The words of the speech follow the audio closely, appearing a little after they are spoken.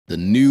The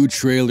new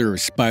trailer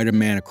of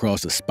Spider-Man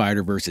Across the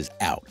Spider-Verse is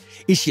out.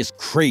 It's just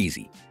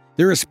crazy.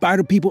 There are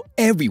spider people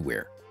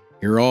everywhere.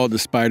 Here are all the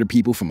spider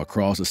people from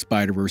across the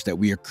Spider-Verse that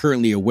we are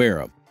currently aware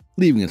of,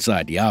 leaving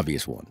aside the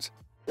obvious ones.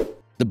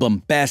 The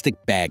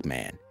Bombastic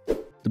Bagman.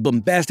 The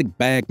Bombastic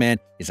Bagman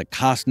is a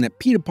costume that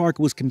Peter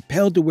Parker was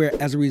compelled to wear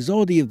as a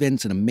result of the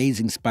events in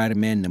Amazing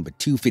Spider-Man number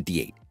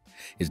 258.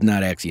 It's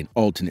not actually an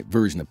alternate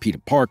version of Peter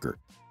Parker.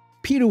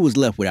 Peter was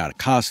left without a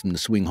costume to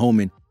swing home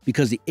in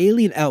because the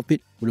alien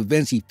outfit would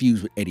eventually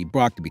fuse with Eddie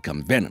Brock to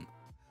become Venom.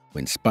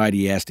 When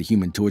Spidey asked the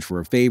Human Torch for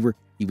a favor,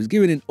 he was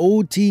given an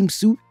old team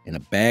suit and a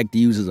bag to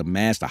use as a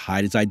mask to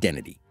hide his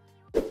identity.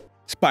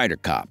 Spider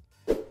Cop.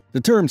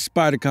 The term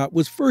Spider Cop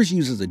was first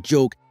used as a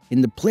joke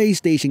in the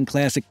PlayStation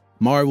classic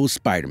Marvel's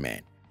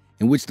Spider-Man,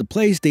 in which the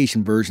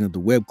PlayStation version of the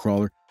web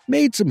crawler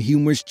made some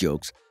humorous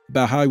jokes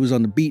about how he was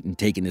on the beat and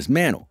taking his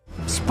mantle.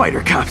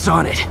 Spider Cop's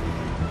on it.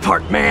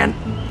 Part man,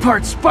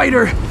 part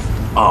spider,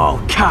 all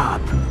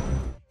cop.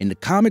 In the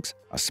comics,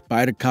 a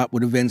Spider Cop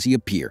would eventually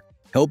appear,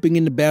 helping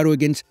in the battle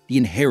against the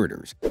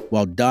Inheritors,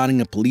 while donning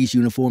a police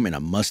uniform and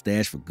a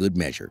mustache for good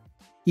measure.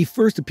 He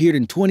first appeared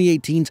in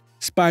 2018's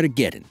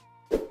Spider-Geddon.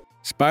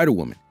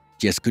 Spider-Woman,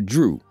 Jessica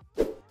Drew.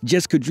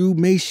 Jessica Drew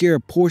may share a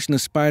portion of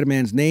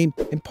Spider-Man's name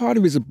and part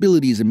of his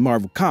abilities in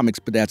Marvel Comics,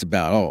 but that's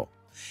about all.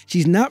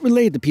 She's not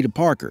related to Peter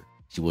Parker.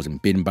 She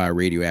wasn't bitten by a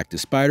radioactive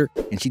spider,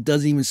 and she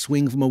doesn't even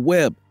swing from a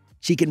web.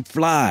 She can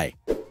fly.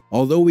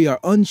 Although we are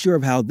unsure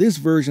of how this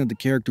version of the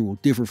character will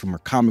differ from her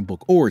comic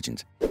book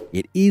origins,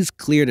 it is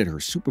clear that her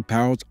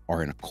superpowers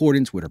are in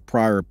accordance with her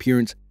prior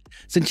appearance,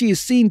 since she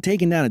is seen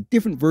taking down a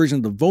different version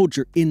of the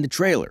Vulture in the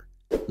trailer.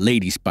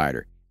 Lady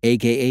Spider,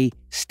 aka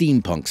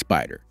Steampunk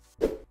Spider.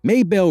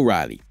 Maybelle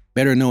Riley,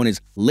 better known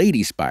as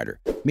Lady Spider,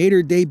 made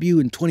her debut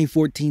in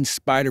 2014's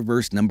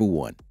Spider-Verse number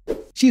 1.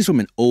 She's from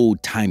an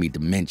old-timey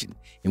dimension,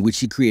 in which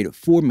she created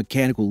 4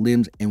 mechanical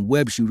limbs and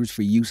web shooters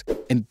for use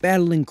in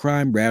battling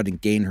crime rather than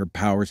gaining her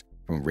powers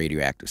from a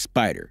radioactive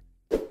spider.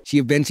 She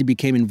eventually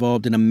became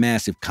involved in a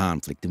massive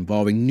conflict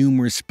involving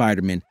numerous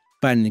Spider-Men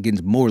fighting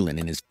against Morlun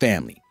and his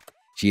family.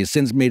 She has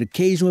since made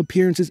occasional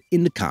appearances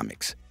in the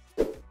comics.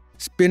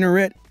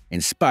 Spinneret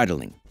and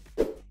Spiderling.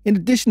 In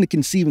addition to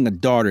conceiving a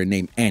daughter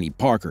named Annie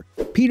Parker,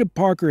 Peter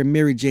Parker and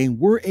Mary Jane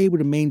were able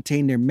to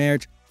maintain their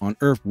marriage on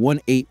Earth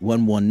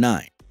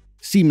 18119,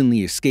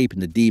 seemingly escaping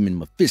the demon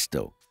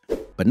Mephisto.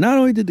 But not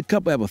only did the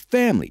couple have a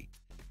family,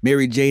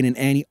 Mary Jane and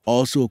Annie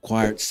also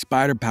acquired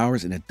spider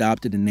powers and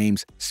adopted the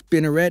names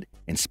Spinneret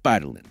and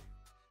Spiderling.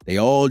 They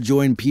all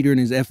joined Peter in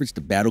his efforts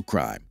to battle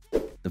crime.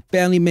 The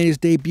family made its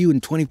debut in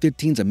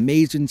 2015's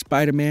Amazing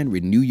Spider-Man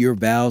Renew Your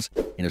Vows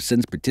and have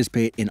since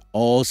participated in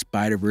all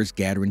Spider-Verse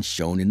gatherings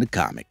shown in the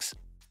comics.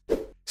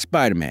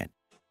 Spider-Man,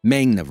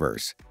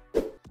 Magnaverse.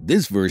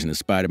 This version of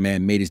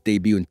Spider-Man made his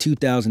debut in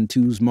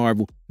 2002's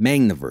Marvel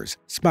Magnaverse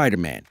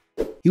Spider-Man.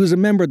 He was a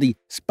member of the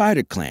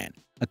Spider Clan,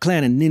 a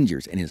clan of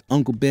ninjas, and his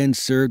Uncle Ben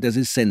served as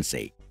his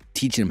sensei,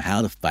 teaching him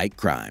how to fight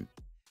crime.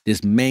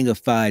 This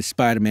manga-fied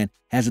Spider-Man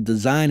has a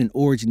design and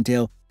origin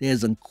tale that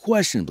has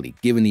unquestionably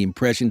given the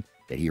impression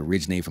that he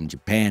originated from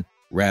Japan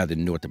rather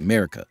than North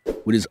America,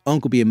 with his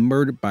uncle being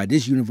murdered by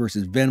this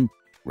universe's Venom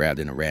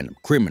rather than a random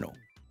criminal.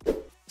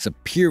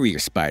 Superior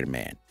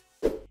Spider-Man.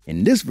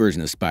 In this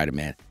version of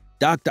Spider-Man,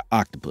 Dr.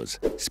 Octopus,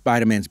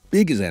 Spider-Man's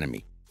biggest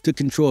enemy, took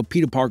control of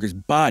Peter Parker's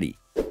body.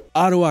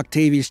 Otto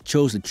Octavius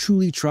chose to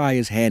truly try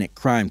his hand at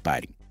crime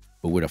fighting,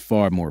 but with a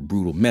far more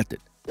brutal method.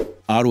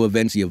 Otto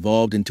eventually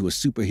evolved into a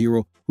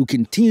superhero who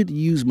continued to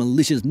use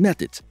malicious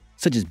methods,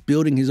 such as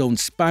building his own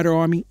spider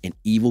army and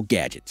evil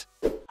gadgets.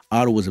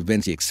 Otto was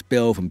eventually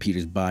expelled from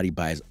Peter's body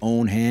by his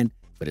own hand,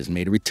 but has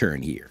made a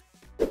return here.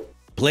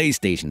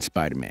 PlayStation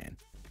Spider-Man.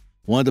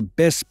 One of the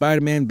best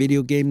Spider-Man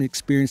video game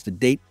experience to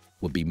date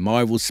would be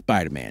Marvel's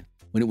Spider-Man,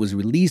 when it was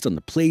released on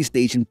the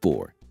PlayStation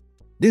 4.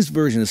 This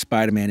version of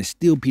Spider-Man is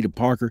still Peter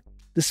Parker,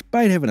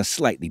 despite having a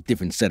slightly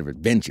different set of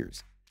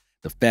adventures.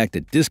 The fact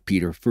that this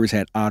Peter first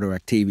had Otto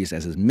Octavius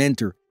as his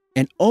mentor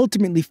and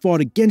ultimately fought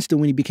against him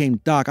when he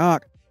became Doc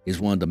Ock is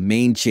one of the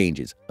main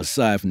changes,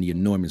 aside from the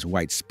enormous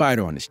white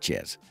spider on his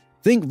chest.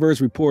 Thinkverse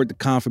reported the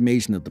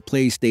confirmation of the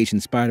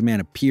PlayStation Spider-Man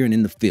appearing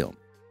in the film.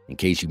 In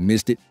case you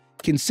missed it,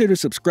 consider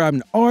subscribing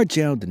to our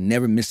channel to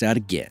never miss out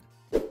again.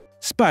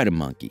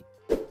 Spider-Monkey.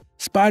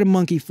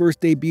 Spider-Monkey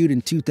first debuted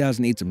in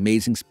 2008's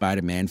Amazing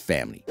Spider-Man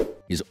family.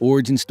 His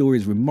origin story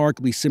is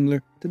remarkably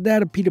similar to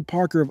that of Peter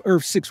Parker of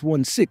Earth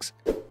 616,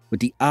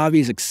 with the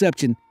obvious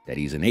exception that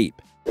he's an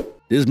ape.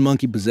 This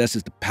monkey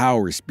possesses the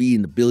power, speed,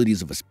 and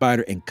abilities of a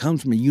spider and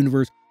comes from a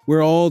universe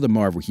where all the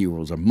Marvel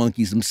heroes are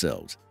monkeys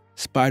themselves.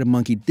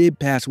 Spider-Monkey did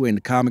pass away in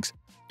the comics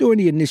during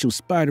the initial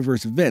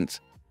Spider-Verse events,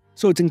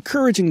 so it's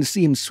encouraging to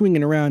see him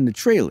swinging around in the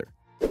trailer.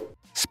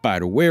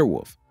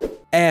 Spider-Werewolf.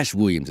 Ash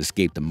Williams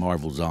escaped the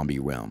Marvel zombie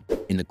realm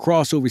in the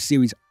crossover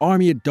series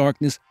Army of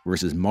Darkness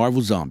vs.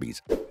 Marvel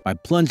Zombies by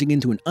plunging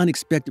into an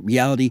unexpected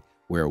reality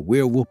where a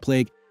werewolf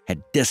plague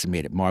had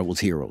decimated Marvel's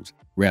heroes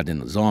rather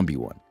than a zombie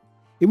one.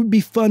 It would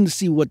be fun to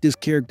see what this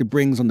character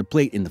brings on the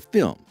plate in the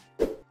film.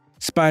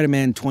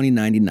 Spider-Man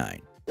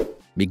 2099.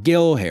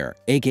 Miguel O'Hara,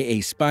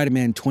 aka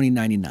Spider-Man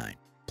 2099,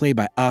 played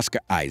by Oscar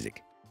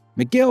Isaac.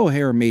 Miguel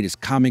O'Hara made his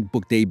comic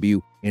book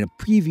debut in a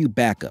preview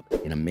backup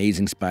in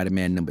Amazing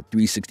Spider-Man number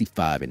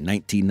 365 in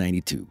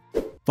 1992,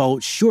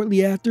 followed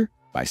shortly after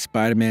by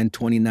Spider-Man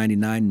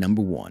 2099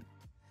 number 1.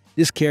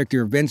 This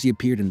character eventually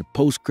appeared in the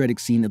post-credit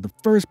scene of the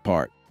first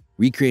part,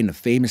 recreating the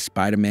famous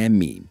Spider-Man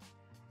meme.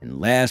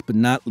 And last but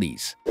not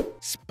least,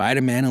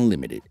 Spider-Man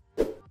Unlimited.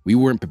 We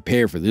weren't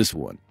prepared for this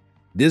one.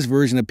 This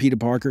version of Peter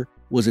Parker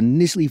was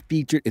initially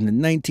featured in the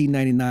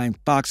 1999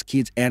 Fox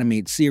Kids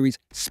animated series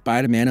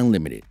Spider-Man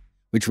Unlimited,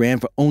 which ran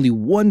for only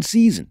one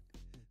season.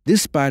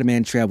 This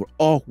Spider-Man traveled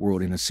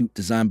off-world in a suit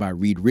designed by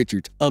Reed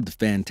Richards of the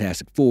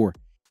Fantastic Four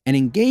and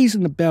engaged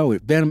in the battle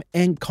with Venom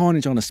and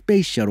Carnage on a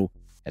space shuttle,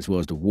 as well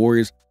as the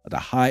Warriors of the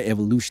High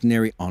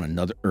Evolutionary on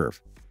another Earth.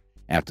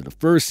 After the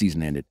first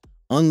season ended,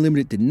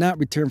 Unlimited did not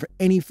return for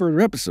any further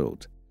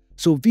episodes,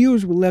 so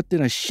viewers were left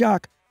in a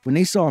shock when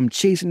they saw him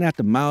chasing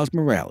after Miles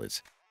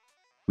Morales.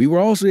 We were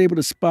also able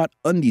to spot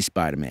Undie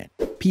Spider-Man,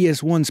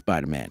 PS1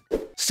 Spider-Man,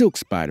 Silk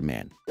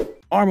Spider-Man,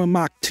 Armor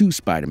Mach 2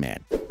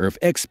 Spider-Man, Earth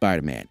X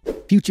Spider-Man,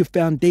 Future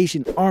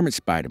Foundation Armored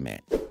Spider-Man,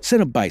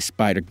 Cenobite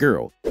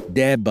Spider-Girl,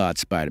 Dadbod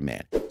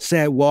Spider-Man,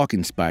 Sad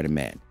Walking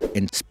Spider-Man,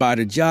 and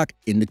Spider-Jock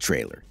in the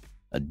trailer.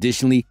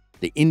 Additionally,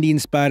 the Indian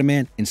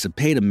Spider-Man and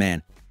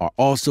Sepeda-Man are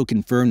also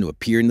confirmed to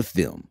appear in the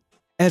film.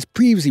 As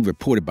previously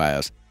reported by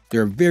us,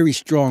 there are very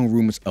strong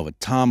rumors of a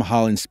Tom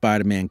Holland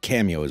Spider-Man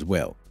cameo as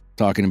well.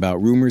 Talking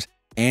about rumors,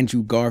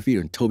 Andrew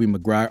Garfield and Tobey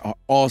Maguire are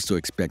also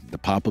expected to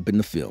pop up in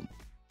the film.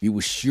 You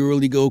will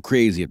surely go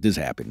crazy if this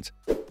happens.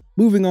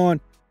 Moving on,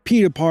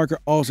 Peter Parker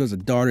also has a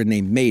daughter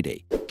named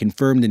Mayday,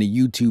 confirmed in a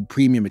YouTube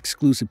Premium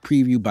exclusive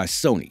preview by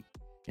Sony.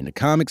 In the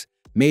comics,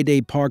 Mayday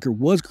Parker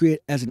was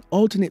created as an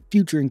alternate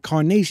future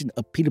incarnation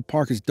of Peter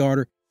Parker's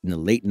daughter in the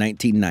late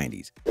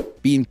 1990s,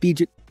 being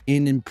featured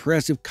in an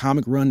impressive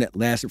comic run that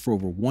lasted for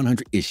over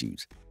 100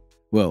 issues.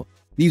 Well,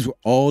 these were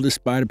all the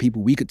Spider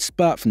people we could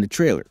spot from the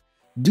trailer.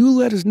 Do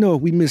let us know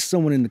if we missed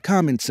someone in the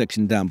comments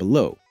section down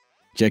below.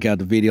 Check out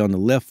the video on the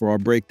left for our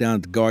breakdown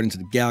of the Guardians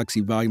of the Galaxy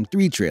Volume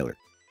 3 trailer,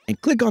 and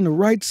click on the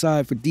right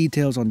side for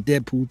details on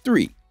Deadpool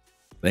 3.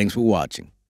 Thanks for watching.